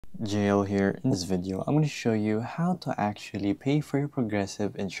JL here. In this video, I'm going to show you how to actually pay for your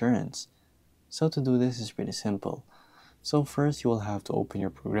Progressive insurance. So to do this is pretty simple. So first, you will have to open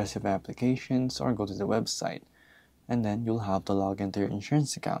your Progressive applications or go to the website, and then you'll have to log into your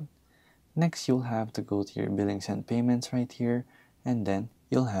insurance account. Next, you'll have to go to your billings and payments right here, and then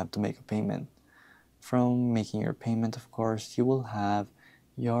you'll have to make a payment. From making your payment, of course, you will have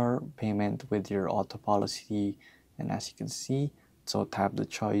your payment with your auto policy, and as you can see, so tap the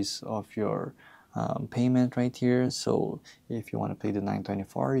choice of your payment right here. So if you want to pay the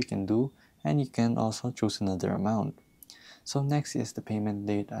 $924, you can do, and you can also choose another amount. So next is the payment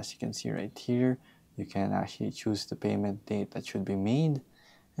date. As you can see right here, you can actually choose the payment date that should be made,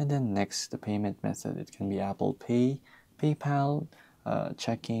 and then next, the payment method. It can be Apple Pay, PayPal,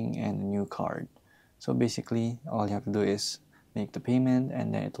 checking, and a new card. So basically, all you have to do is make the payment,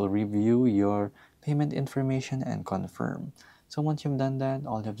 and then it will review your payment information and confirm. So once you've done that,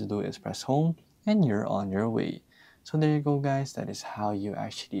 all you have to do is press home, and you're on your way. So there you go, guys. That is how you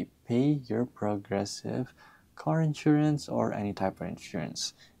actually pay your Progressive car insurance or any type of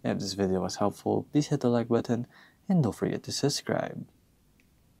insurance. If this video was helpful, please hit the like button and don't forget to subscribe.